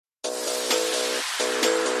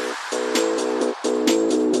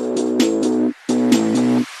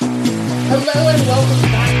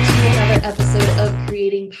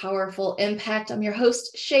Creating Powerful Impact. I'm your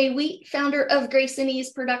host, Shay Wheat, founder of Grace and Ease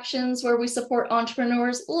Productions, where we support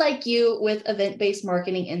entrepreneurs like you with event-based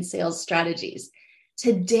marketing and sales strategies.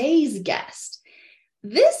 Today's guest,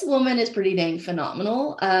 this woman is pretty dang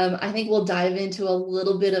phenomenal. I think we'll dive into a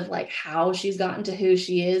little bit of like how she's gotten to who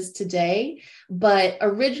she is today. But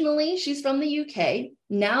originally, she's from the UK.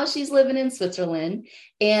 Now she's living in Switzerland.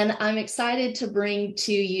 And I'm excited to bring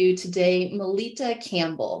to you today Melitta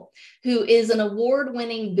Campbell, who is an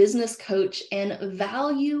award-winning business coach and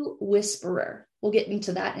value whisperer. We'll get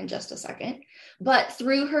into that in just a second. But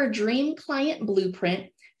through her Dream Client Blueprint,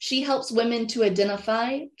 she helps women to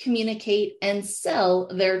identify, communicate, and sell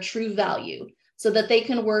their true value so that they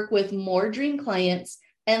can work with more dream clients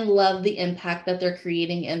and love the impact that they're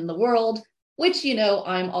creating in the world, which you know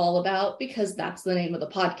I'm all about because that's the name of the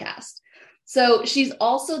podcast. So she's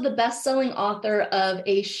also the best-selling author of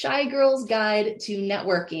A Shy Girl's Guide to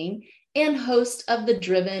Networking and host of the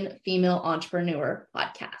Driven Female Entrepreneur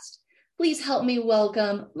podcast. Please help me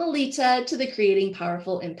welcome Melitta to the Creating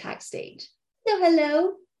Powerful Impact stage.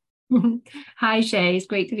 Hello. Hi, Shay. It's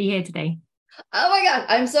great to be here today. Oh my God,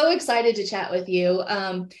 I'm so excited to chat with you.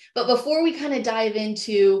 But before we kind of dive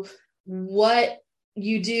into what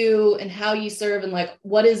you do and how you serve and like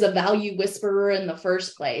what is a value whisperer in the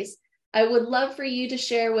first place, I would love for you to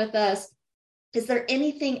share with us, is there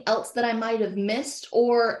anything else that I might have missed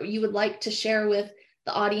or you would like to share with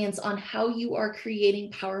the audience on how you are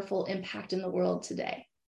creating powerful impact in the world today?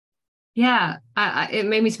 Yeah, it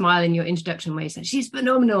made me smile in your introduction where you said, she's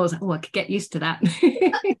phenomenal. I was like, oh, I could get used to that.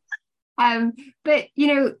 But, you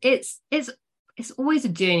know, it's always a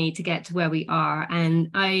journey to get to where we are. And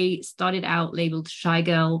I started out labeled Shy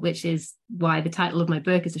Girl, which is why the title of my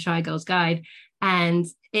book is A Shy Girl's Guide. And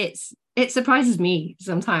it surprises me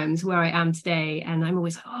sometimes where I am today. And I'm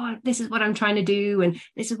always like, oh, this is what I'm trying to do. And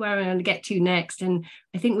this is where I'm going to get to next. And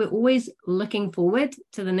I think we're always looking forward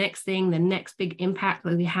to the next thing, the next big impact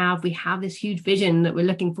that we have. We have this huge vision that we're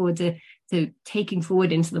looking forward to taking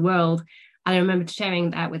forward into the world. And I remember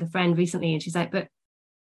sharing that with a friend recently. And she's like, but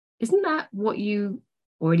isn't that what you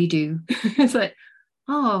already do? It's like,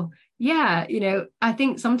 oh, yeah. You know, I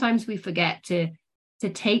think sometimes we forget to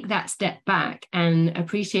take that step back and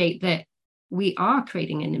appreciate that we are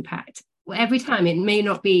creating an impact. Every time it may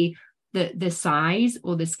not be the size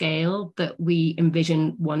or the scale that we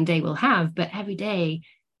envision one day we'll have, but every day,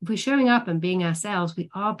 if we're showing up and being ourselves, we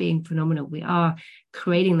are being phenomenal. We are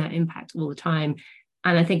creating that impact all the time.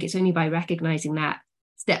 And I think it's only by recognizing that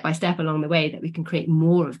step by step along the way that we can create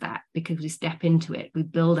more of that, because we step into it, we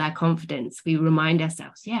build our confidence, we remind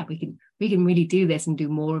ourselves, yeah, we can really do this and do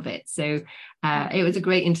more of it. So it was a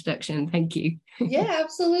great introduction. Thank you. Yeah,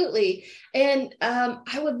 absolutely. And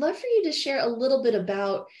I would love for you to share a little bit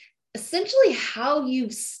about essentially how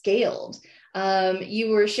you've scaled. You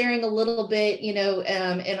were sharing a little bit, you know,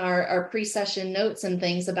 in our pre-session notes and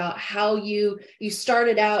things about how you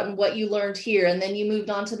started out and what you learned here, and then you moved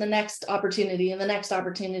on to the next opportunity and the next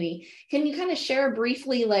opportunity. Can you kind of share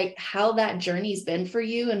briefly like how that journey's been for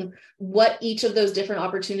you and what each of those different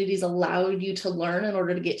opportunities allowed you to learn in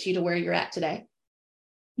order to get you to where you're at today?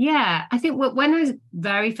 Yeah, I think when I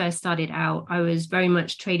very first started out, I was very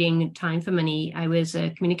much trading time for money. I was a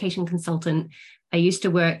communication consultant. I used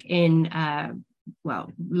to work in,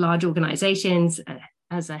 large organizations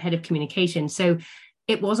as a head of communication. So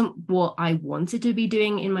it wasn't what I wanted to be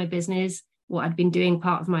doing in my business. What I'd been doing,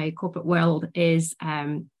 part of my corporate world, is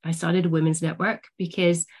I started a women's network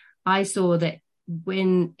because I saw that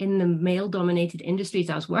when in the male-dominated industries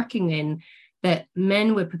I was working in, that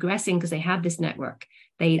men were progressing because they had this network.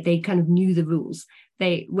 They kind of knew the rules.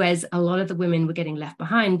 Whereas a lot of the women were getting left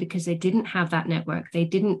behind because they didn't have that network. They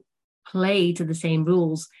didn't play to the same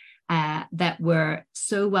rules that were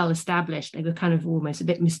so well established. They were kind of almost a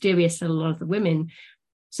bit mysterious to a lot of the women.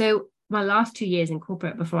 So my last 2 years in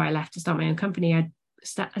corporate before I left to start my own company, I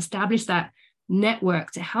established that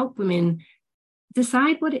network to help women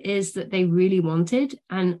decide what it is that they really wanted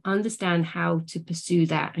and understand how to pursue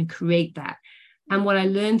that and create that. And what I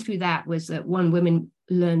learned through that was that women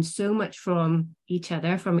learn so much from each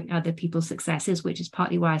other, from other people's successes, which is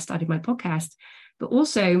partly why I started my podcast. But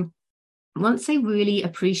also, once they really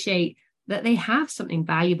appreciate that they have something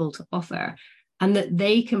valuable to offer and that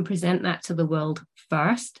they can present that to the world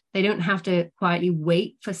first, they don't have to quietly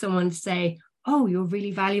wait for someone to say, oh, you're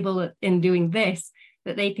really valuable in doing this,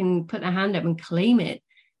 that they can put their hand up and claim it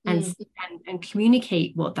and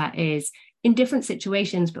communicate what that is in different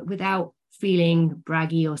situations, but without feeling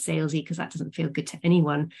braggy or salesy, because that doesn't feel good to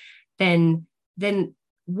anyone. Then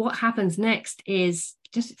what happens next is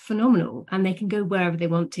just phenomenal, and they can go wherever they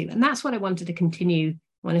want to. And that's what I wanted to continue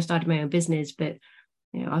when I started my own business. But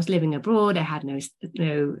I was living abroad. I had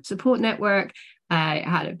no support network. I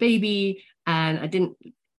had a baby and I didn't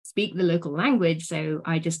speak the local language. So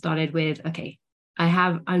I just started with, okay,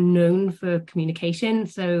 I'm known for communication.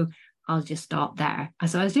 So I'll just start there.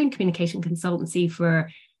 So I was doing communication consultancy for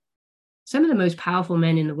some of the most powerful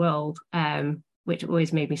men in the world, which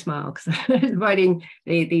always made me smile because I was writing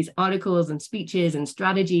these articles and speeches and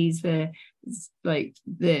strategies for like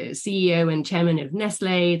the CEO and chairman of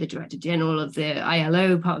Nestle, the director general of the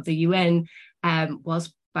ILO, part of the UN,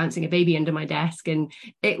 whilst bouncing a baby under my desk. And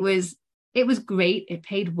it was great. It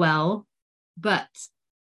paid well, but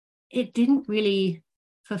it didn't really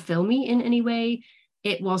fulfill me in any way.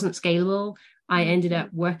 It wasn't scalable. I ended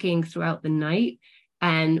up working throughout the night.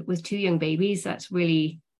 And with 2 young babies, that's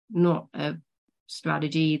really not a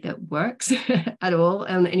strategy that works at all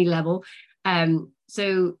on any level.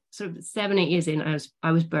 So sort of 7-8 years in,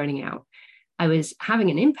 I was burning out. I was having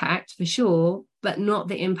an impact for sure, but not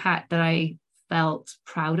the impact that I felt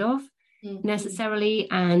proud of necessarily.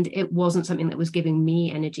 And it wasn't something that was giving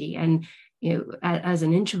me energy. And, as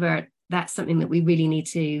an introvert, that's something that we really need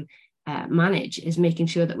to manage, is making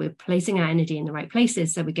sure that we're placing our energy in the right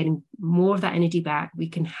places. So we're getting more of that energy back. We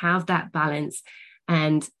can have that balance.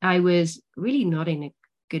 And I was really not in a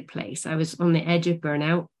good place. I was on the edge of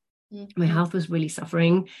burnout. My health was really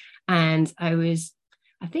suffering. And I was,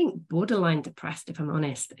 I think, borderline depressed, if I'm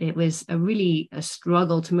honest. It was a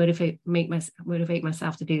struggle to motivate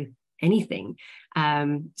myself to do anything.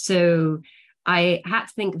 So I had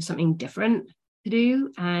to think of something different to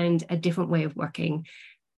do and a different way of working.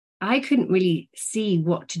 I couldn't really see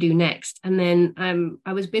what to do next. And then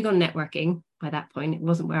I was big on networking by that point. It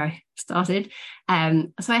wasn't where I started.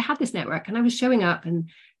 So I had this network and I was showing up,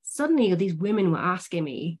 and suddenly these women were asking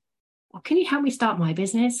me, well, can you help me start my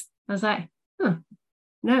business? I was like,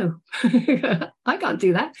 no, I can't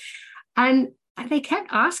do that. And they kept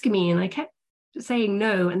asking me and I kept saying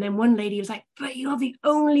no. And then one lady was like, but you're the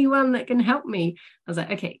only one that can help me. I was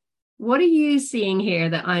like, okay, what are you seeing here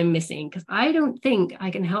that I'm missing? Because I don't think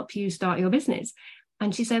I can help you start your business.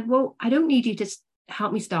 And she said, well, I don't need you to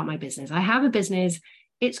help me start my business. I have a business.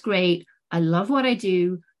 It's great. I love what I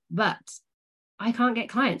do, but I can't get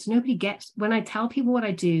clients. Nobody gets, when I tell people what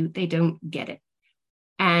I do, they don't get it.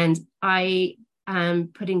 And I am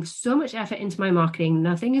putting so much effort into my marketing.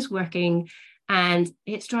 Nothing is working and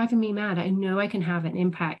it's driving me mad. I know I can have an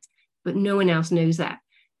impact, but no one else knows that.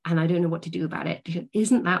 And I don't know what to do about it.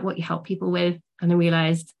 Isn't that what you help people with? And I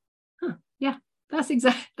realized, yeah, that's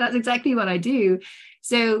exactly what I do.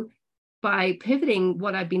 So by pivoting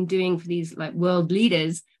what I've been doing for these like world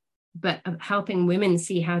leaders, but helping women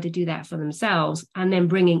see how to do that for themselves, and then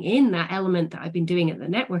bringing in that element that I've been doing at the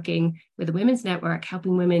networking with the Women's Network,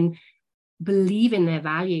 helping women believe in their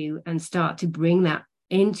value and start to bring that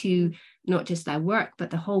into not just their work, but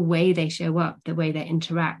the whole way they show up, the way they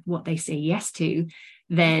interact, what they say yes to,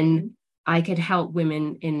 then I could help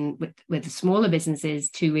women with smaller businesses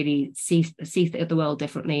to really see the world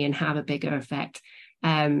differently and have a bigger effect.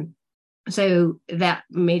 So that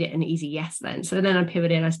made it an easy yes then. So then I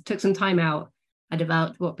pivoted, I took some time out, I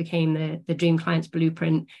developed what became the Dream Clients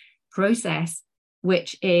Blueprint process,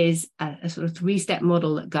 which is a sort of 3-step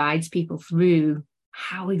model that guides people through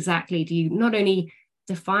how exactly do you not only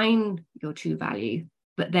define your true value,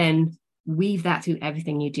 but then weave that through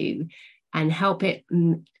everything you do and help it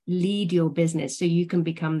lead your business so you can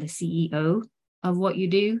become the CEO of what you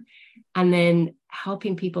do. And then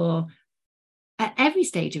helping people at every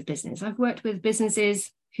stage of business. I've worked with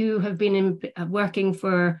businesses who have been working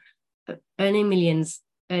for earning millions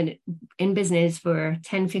in business for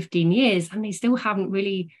 10, 15 years, and they still haven't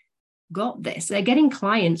really got this. They're getting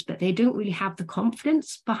clients, but they don't really have the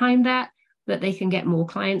confidence behind that they can get more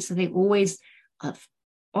clients. So they always are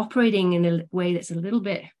operating in a way that's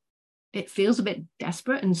it feels a bit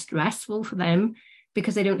desperate and stressful for them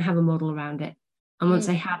because they don't have a model around it. And once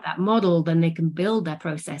they have that model, then they can build their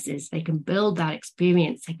processes, they can build that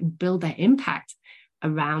experience, they can build their impact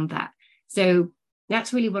around that. So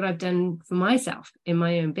that's really what I've done for myself in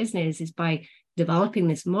my own business, is by developing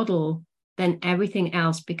this model, then everything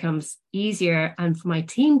else becomes easier. And for my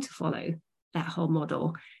team to follow that whole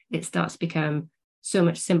model, it starts to become so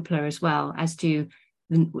much simpler as well as to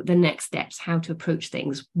the next steps, how to approach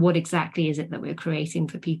things, what exactly is it that we're creating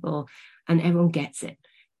for people, and everyone gets it.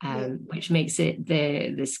 Which makes it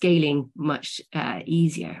the scaling much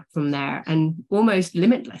easier from there and almost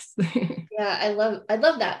limitless. Yeah, I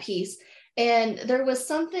love that piece. And there was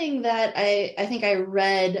something that I think I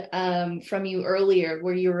read from you earlier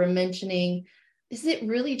where you were mentioning, is it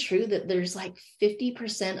really true that there's like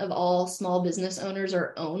 50% of all small business owners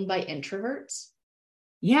are owned by introverts?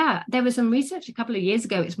 Yeah, there was some research a couple of years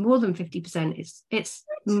ago. It's more than 50%. It's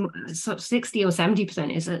sort of 60 or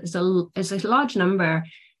 70%. It's a large number.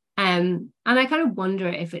 And I kind of wonder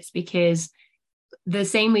if it's because the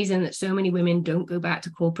same reason that so many women don't go back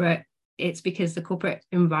to corporate, it's because the corporate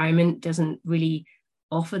environment doesn't really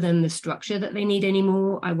offer them the structure that they need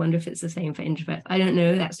anymore. I wonder if it's the same for introverts. I don't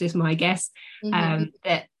know. That's just my guess.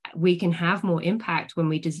 That we can have more impact when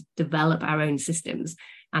we just develop our own systems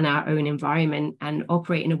and our own environment and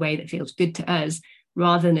operate in a way that feels good to us,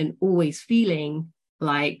 rather than always feeling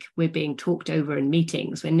like we're being talked over in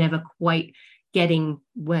meetings. We're never quite getting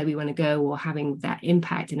where we want to go or having that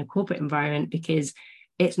impact in a corporate environment because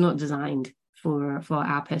it's not designed for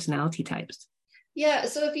our personality types. Yeah.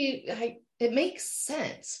 So it makes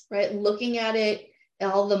sense, right? Looking at it,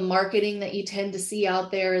 all the marketing that you tend to see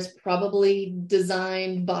out there is probably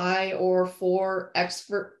designed by or for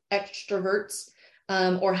extroverts,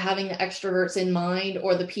 or having the extroverts in mind,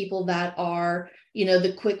 or the people that are,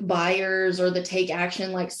 the quick buyers or the take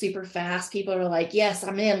action like super fast. People are like, yes,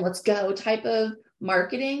 I'm in, let's go type of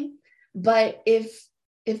marketing. But if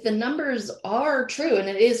the numbers are true, and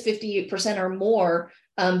it is 58% or more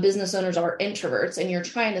business owners are introverts, and you're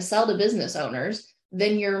trying to sell to business owners,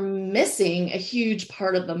 then you're missing a huge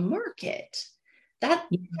part of the market. That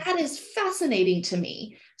is fascinating to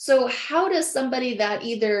me. So how does somebody that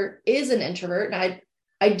either is an introvert, and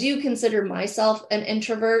I do consider myself an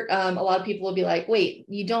introvert. A lot of people will be like, wait,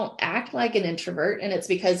 you don't act like an introvert. And it's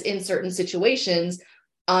because in certain situations,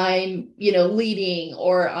 I'm, leading,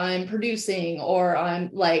 or I'm producing, or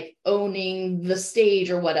I'm like owning the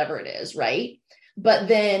stage or whatever it is, right? But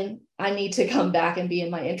then I need to come back and be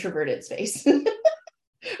in my introverted space,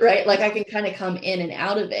 right? Like I can kind of come in and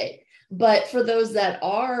out of it. But for those that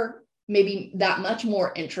are maybe that much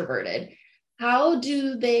more introverted, how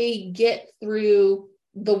do they get through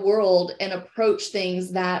the world and approach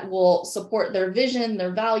things that will support their vision,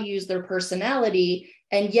 their values, their personality,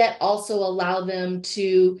 and yet also allow them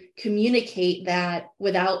to communicate that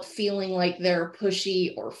without feeling like they're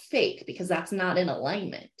pushy or fake, because that's not in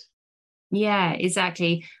alignment? Yeah,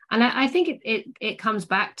 exactly. And I think it comes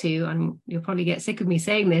back to, and you'll probably get sick of me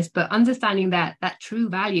saying this, but understanding that true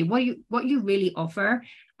value, what you really offer.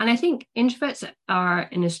 And I think introverts are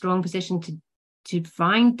in a strong position to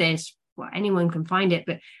find this. Well, anyone can find it,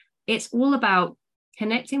 but it's all about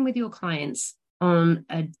connecting with your clients on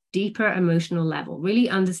a deeper emotional level, really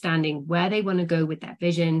understanding where they want to go with that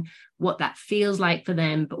vision, what that feels like for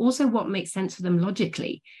them, but also what makes sense for them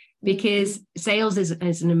logically. Because sales is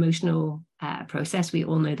an emotional process. We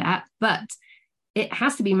all know that, but it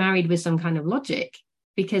has to be married with some kind of logic,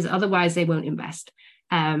 because otherwise they won't invest.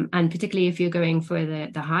 And particularly if you're going for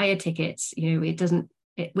the higher tickets,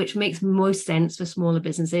 which makes most sense for smaller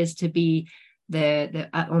businesses to be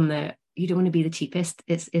you don't want to be the cheapest.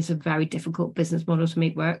 It's a very difficult business model to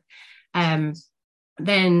make work.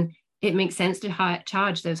 Then it makes sense to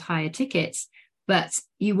charge those higher tickets. But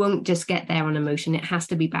you won't just get there on emotion. It has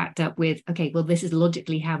to be backed up with, okay, well, this is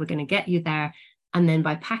logically how we're going to get you there. And then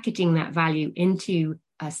by packaging that value into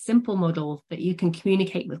a simple model that you can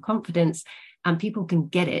communicate with confidence and people can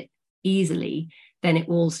get it easily, then it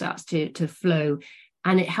all starts to flow.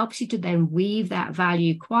 And it helps you to then weave that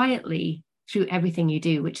value quietly through everything you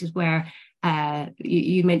do, which is where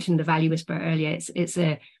you mentioned the value whisper earlier. It's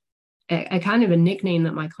a kind of a nickname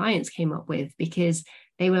that my clients came up with, because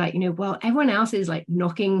they were like, well, everyone else is like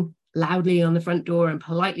knocking loudly on the front door and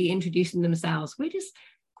politely introducing themselves. We're just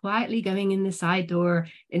quietly going in the side door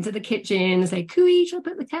into the kitchen and say, cooey, shall I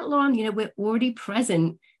put the kettle on? We're already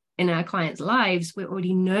present in our clients' lives. We're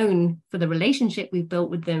already known for the relationship we've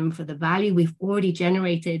built with them, for the value we've already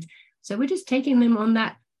generated. So we're just taking them on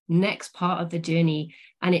that next part of the journey.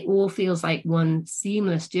 And it all feels like one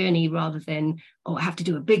seamless journey, rather than, oh, I have to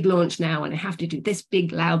do a big launch now and I have to do this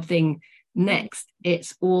big loud thing next.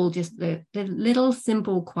 It's all just the little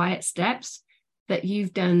simple quiet steps that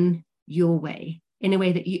you've done your way, in a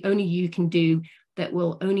way that only you can do, that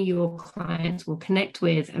will only your clients will connect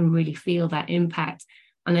with and really feel that impact.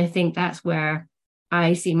 And I think that's where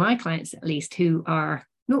I see my clients, at least, who are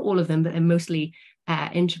not all of them, but they're mostly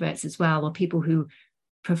introverts as well, or people who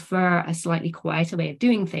prefer a slightly quieter way of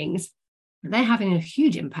doing things. They're having a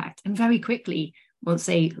huge impact, and very quickly, once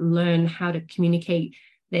they learn how to communicate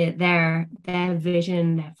their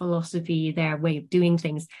vision, their philosophy, their way of doing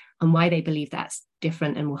things, and why they believe that's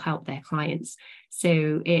different and will help their clients.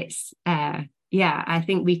 So it's I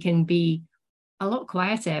think we can be a lot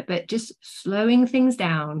quieter, but just slowing things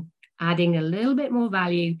down, adding a little bit more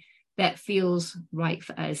value that feels right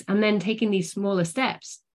for us, and then taking these smaller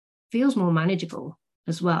steps feels more manageable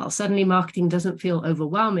as well. Suddenly marketing doesn't feel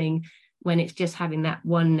overwhelming, when it's just having that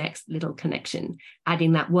one next little connection,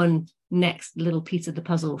 adding that one next little piece of the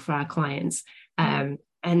puzzle for our clients. And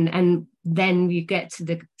then you get to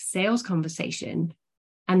the sales conversation,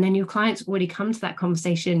 and then your clients already come to that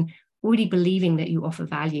conversation already believing that you offer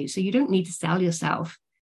value. So you don't need to sell yourself.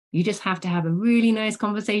 You just have to have a really nice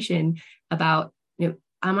conversation about,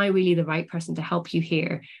 am I really the right person to help you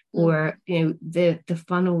here? Or, the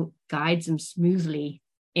funnel guides them smoothly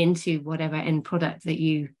into whatever end product that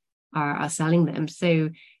you are selling them. So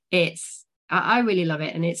I really love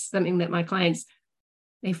it. And it's something that my clients,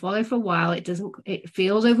 they follow for a while. It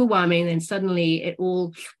feels overwhelming. And suddenly it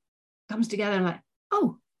all comes together. I'm like,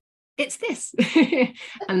 oh, it's this.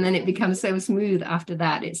 And then it becomes so smooth after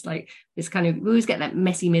that. It's like this kind of, you always get that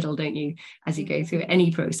messy middle, don't you, as you go through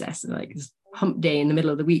any process, like this hump day in the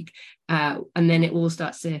middle of the week. And then it all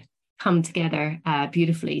starts to come together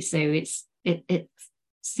beautifully. So it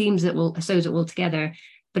seems that sews it all together,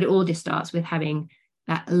 but it all just starts with having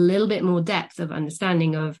that a little bit more depth of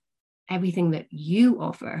understanding of everything that you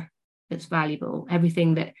offer that's valuable,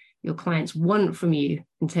 everything that your clients want from you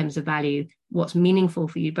in terms of value, what's meaningful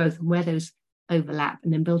for you both, and where those overlap,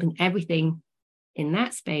 and then building everything in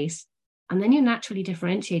that space. And then you're naturally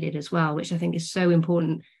differentiated as well, which I think is so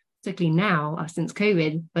important, particularly now since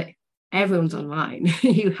COVID, but everyone's online.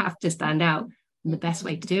 You have to stand out. And the best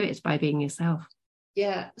way to do it is by being yourself.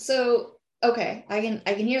 Yeah. So, okay, I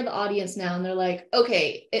can hear the audience now, and they're like,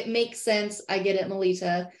 okay, it makes sense. I get it,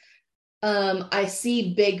 Melitta. I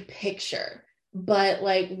see big picture, but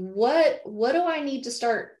like, what do I need to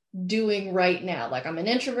start doing right now? Like, I'm an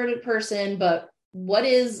introverted person, but what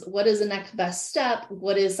is the next best step?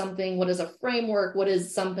 What is a framework? What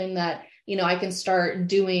is something that, I can start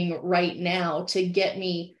doing right now to get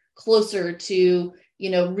me closer to,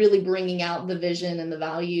 really bringing out the vision and the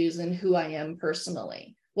values and who I am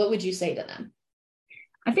personally? What would you say to them?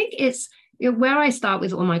 I think it's where I start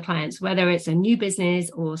with all my clients, whether it's a new business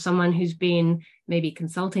or someone who's been maybe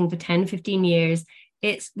consulting for 10, 15 years,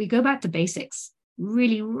 we go back to basics,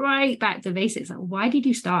 really right back to basics. Like, why did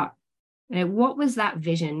you start? What was that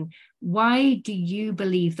vision? Why do you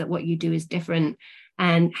believe that what you do is different?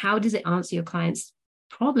 And how does it answer your client's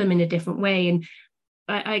problem in a different way? And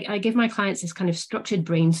I give my clients this kind of structured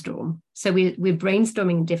brainstorm. So we're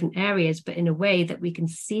brainstorming in different areas, but in a way that we can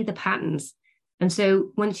see the patterns. And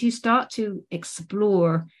so once you start to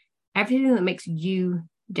explore everything that makes you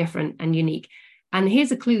different and unique, and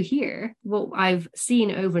here's a clue here, what I've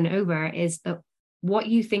seen over and over is that what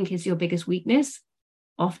you think is your biggest weakness,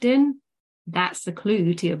 often that's the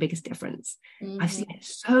clue to your biggest difference. Mm-hmm. I've seen it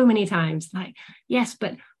so many times, like, yes,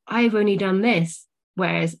 but I've only done this.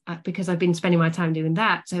 Whereas because I've been spending my time doing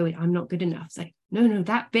that, so I'm not good enough. It's like, no,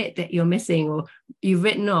 that bit that you're missing or you've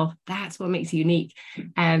written off, that's what makes you unique.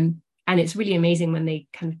 And it's really amazing when they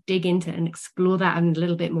kind of dig into and explore that in a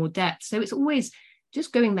little bit more depth. So it's always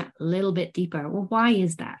just going that little bit deeper. Well, why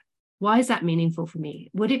is that? Why is that meaningful for me?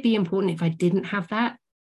 Would it be important if I didn't have that?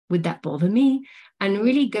 Would that bother me? And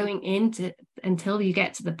really going into until you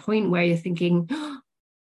get to the point where you're thinking, oh,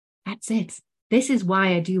 that's it. This is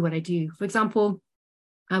why I do what I do. For example,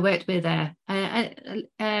 I worked with a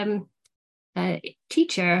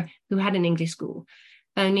teacher who had an English school,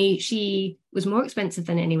 only she was more expensive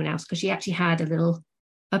than anyone else because she actually had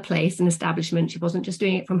a place, an establishment. She wasn't just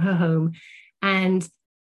doing it from her home.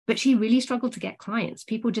 But she really struggled to get clients.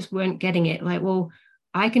 People just weren't getting it. Like, well,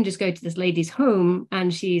 I can just go to this lady's home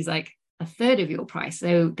and she's like a third of your price.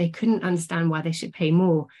 So they couldn't understand why they should pay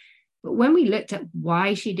more. But when we looked at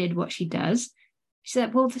why she did what she does, she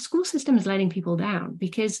said, well, the school system is letting people down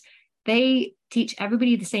because they teach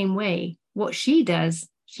everybody the same way. What she does,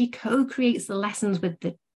 she co-creates the lessons with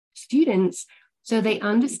the students so they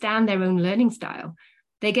understand their own learning style.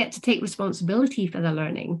 They get to take responsibility for their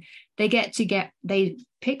learning. They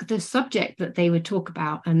pick the subject that they would talk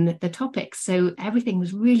about and the topics. So everything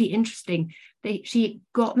was really interesting. She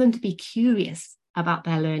got them to be curious about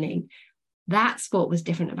their learning. That's what was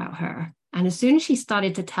different about her. And as soon as she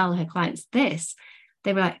started to tell her clients this,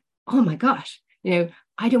 they were like, oh my gosh, I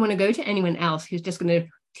don't want to go to anyone else who's just going to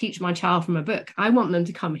teach my child from a book. I want them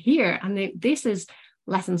to come here. And this is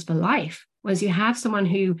lessons for life. Whereas you have someone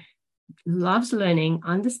who loves learning,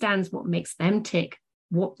 understands what makes them tick,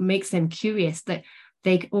 what makes them curious, that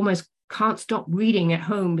they almost can't stop reading at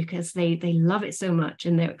home because they love it so much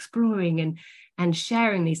and they're exploring and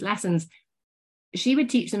sharing these lessons. She would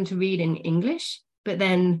teach them to read in English, but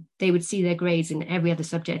then they would see their grades in every other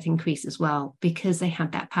subject increase as well because they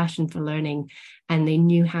had that passion for learning and they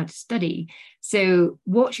knew how to study. So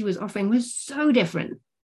what she was offering was so different,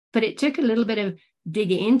 but it took a little bit of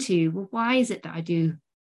digging into, well, why is it that I do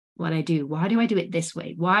what I do? Why do I do it this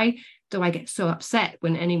way? Why do I get so upset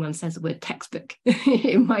when anyone says the word textbook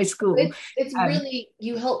in my school? It's really,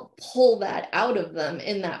 you help pull that out of them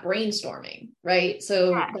in that brainstorming, right?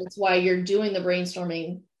 So that's why you're doing the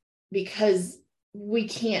brainstorming, because we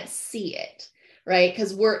can't see it, right?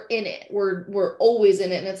 Because we're in it, we're always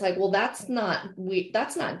in it, and it's like, well, that's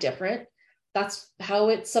not different. That's how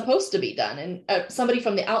it's supposed to be done. And somebody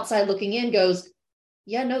from the outside looking in goes,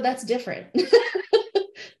 yeah, no, that's different.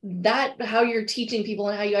 That how you're teaching people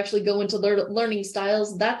and how you actually go into learning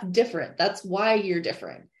styles, that's different. That's why you're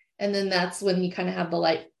different. And then that's when you kind of have the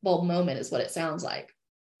light bulb moment, is what it sounds like.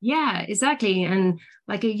 Yeah, exactly. And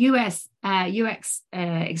like a UX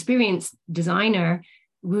experienced designer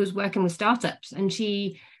who was working with startups, and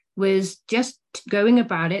she was just going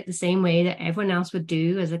about it the same way that everyone else would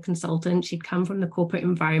do as a consultant. She'd come from the corporate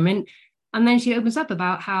environment. And then she opens up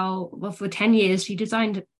about how, well, for 10 years, she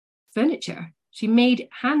designed furniture. She made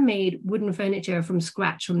handmade wooden furniture from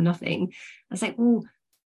scratch, from nothing. I was like, well,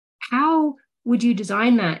 how would you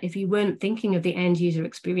design that if you weren't thinking of the end user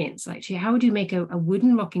experience? Like, how would you make a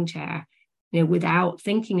wooden rocking chair, without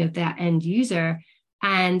thinking of that end user?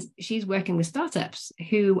 And she's working with startups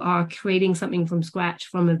who are creating something from scratch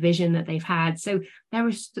from a vision that they've had. So there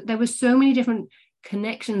was so many different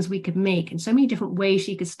connections we could make, and so many different ways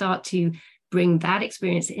she could start to bring that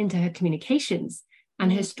experience into her communications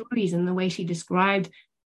and her stories, and the way she described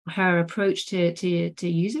her approach to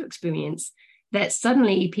user experience, that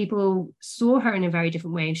suddenly people saw her in a very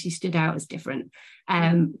different way, and she stood out as different.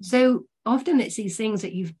 So often it's these things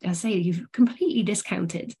that you've completely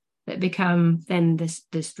discounted that become then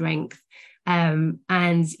the strength.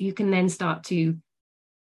 And you can then start to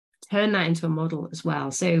turn that into a model as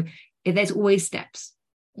well. So there's always steps.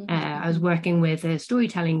 I was working with a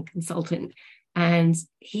storytelling consultant, and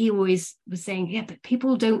he always was saying, yeah, but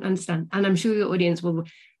people don't understand. And I'm sure your audience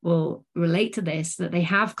will relate to this, that they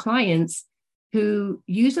have clients who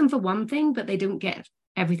use them for one thing, but they don't get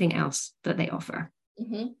everything else that they offer.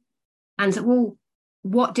 And so, well,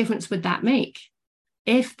 what difference would that make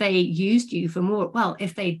if they used you for more? Well,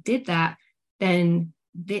 if they did that, then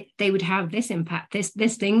they would have this impact,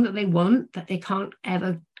 this thing that they want that they can't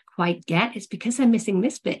ever quite get. It's because they're missing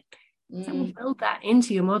this bit. So we'll build that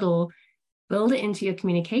into your model, build it into your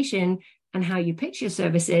communication and how you pitch your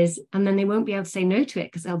services, and then they won't be able to say no to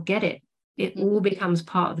it because they'll get it. It all becomes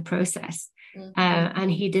part of the process.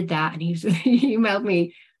 And he did that, and he emailed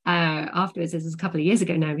me afterwards. This is a couple of years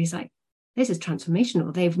ago now. He's like, this is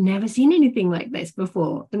transformational. They've never seen anything like this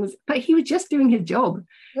before. But he was just doing his job.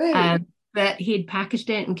 Right. But he had packaged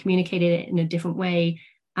it and communicated it in a different way.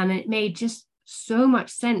 And it made just so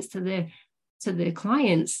much sense to the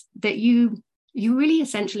clients that you really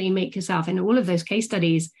essentially make yourself, in all of those case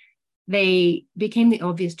studies, they became the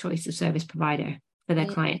obvious choice of service provider for their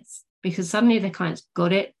clients, because suddenly their clients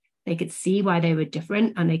got it. They could see why they were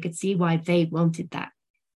different, and they could see why they wanted that.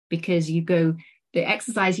 Because the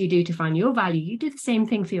exercise you do to find your value, you do the same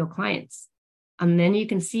thing for your clients. And then you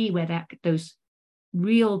can see where those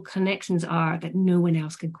real connections are that no one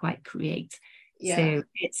else can quite create. So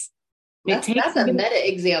that's a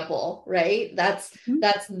meta example, right? That's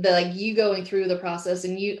the, like, you going through the process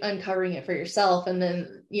and you uncovering it for yourself, and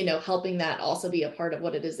then helping that also be a part of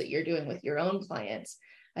what it is that you're doing with your own clients,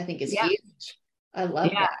 I think is huge. I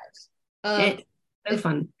love that. It's so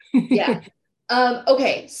fun.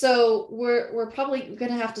 Okay, so we're probably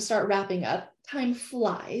gonna have to start wrapping up. Time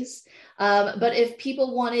flies. But if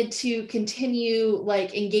people wanted to continue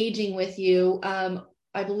like engaging with you,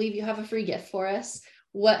 I believe you have a free gift for us.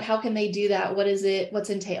 How can they do that? What is it? What's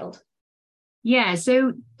entailed? Yeah,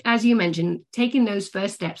 so as you mentioned, taking those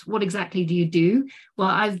first steps, what exactly do you do? Well,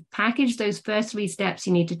 I've packaged those first 3 steps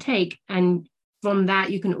you need to take, and from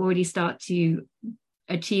that you can already start to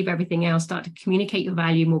achieve everything else, start to communicate your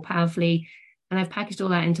value more powerfully. And I've packaged all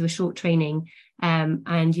that into a short training,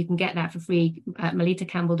 and you can get that for free at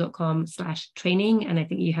melittacampbell.com/training. And I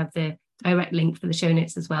think you have the direct link for the show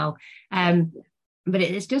notes as well. But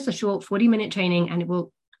it's just a short 40-minute training, and it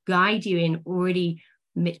will guide you in already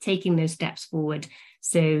taking those steps forward.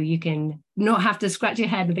 So you can not have to scratch your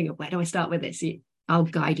head and think, where do I start with this? I'll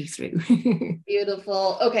guide you through.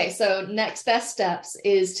 Beautiful. Okay, so next best steps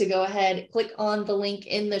is to go ahead, click on the link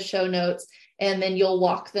in the show notes, and then you'll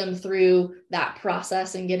walk them through that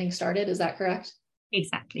process and getting started. Is that correct?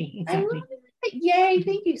 Exactly. I love it. Yay.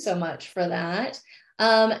 Thank you so much for that.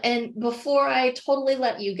 And before I totally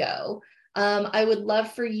let you go, I would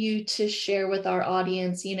love for you to share with our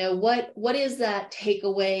audience, what is that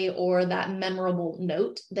takeaway or that memorable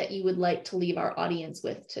note that you would like to leave our audience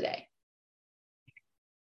with today?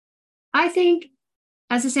 I think,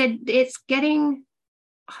 as I said, it's getting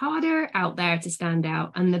harder out there to stand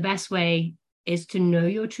out. And the best way is to know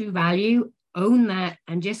your true value, own that,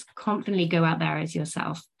 and just confidently go out there as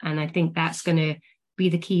yourself. And I think that's going to be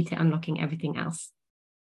the key to unlocking everything else.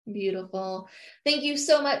 Beautiful. Thank you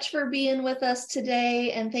so much for being with us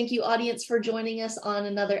today. And thank you, audience, for joining us on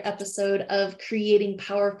another episode of Creating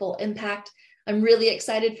Powerful Impact. I'm really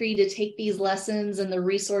excited for you to take these lessons and the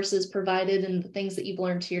resources provided and the things that you've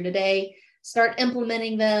learned here today, start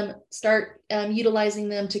implementing them, start utilizing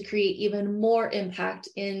them to create even more impact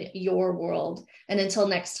in your world. And until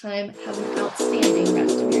next time, have an outstanding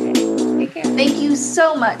rest of your day. Take care. Thank you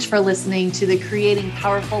so much for listening to the Creating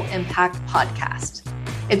Powerful Impact podcast.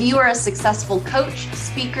 If you are a successful coach,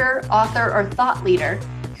 speaker, author, or thought leader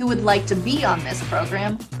who would like to be on this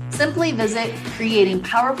program, simply visit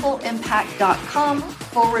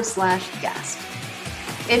creatingpowerfulimpact.com/guest.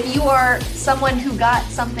 If you are someone who got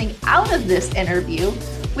something out of this interview,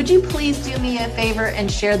 would you please do me a favor and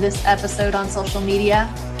share this episode on social media?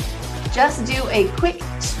 Just do a quick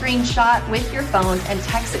screenshot with your phone and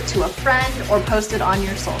text it to a friend or post it on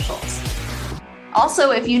your socials.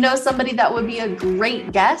 Also, if you know somebody that would be a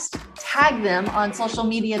great guest, tag them on social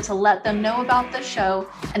media to let them know about the show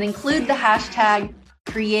and include the hashtag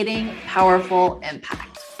Creating Powerful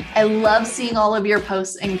Impact. I love seeing all of your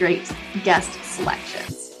posts and great guest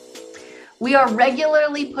selections. We are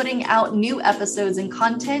regularly putting out new episodes and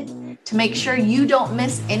content. To make sure you don't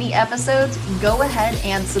miss any episodes, go ahead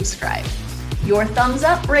and subscribe. Your thumbs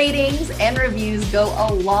up, ratings, and reviews go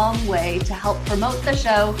a long way to help promote the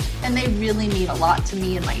show, and they really mean a lot to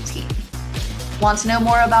me and my team. Want to know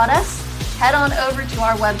more about us? Head on over to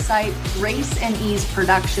our website,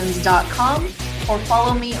 graceandeaseproductions.com, or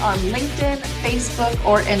follow me on LinkedIn, Facebook,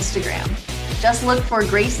 or Instagram. Just look for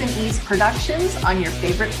Grace and Ease Productions on your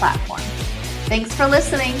favorite platform. Thanks for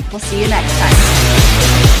listening. We'll see you next time.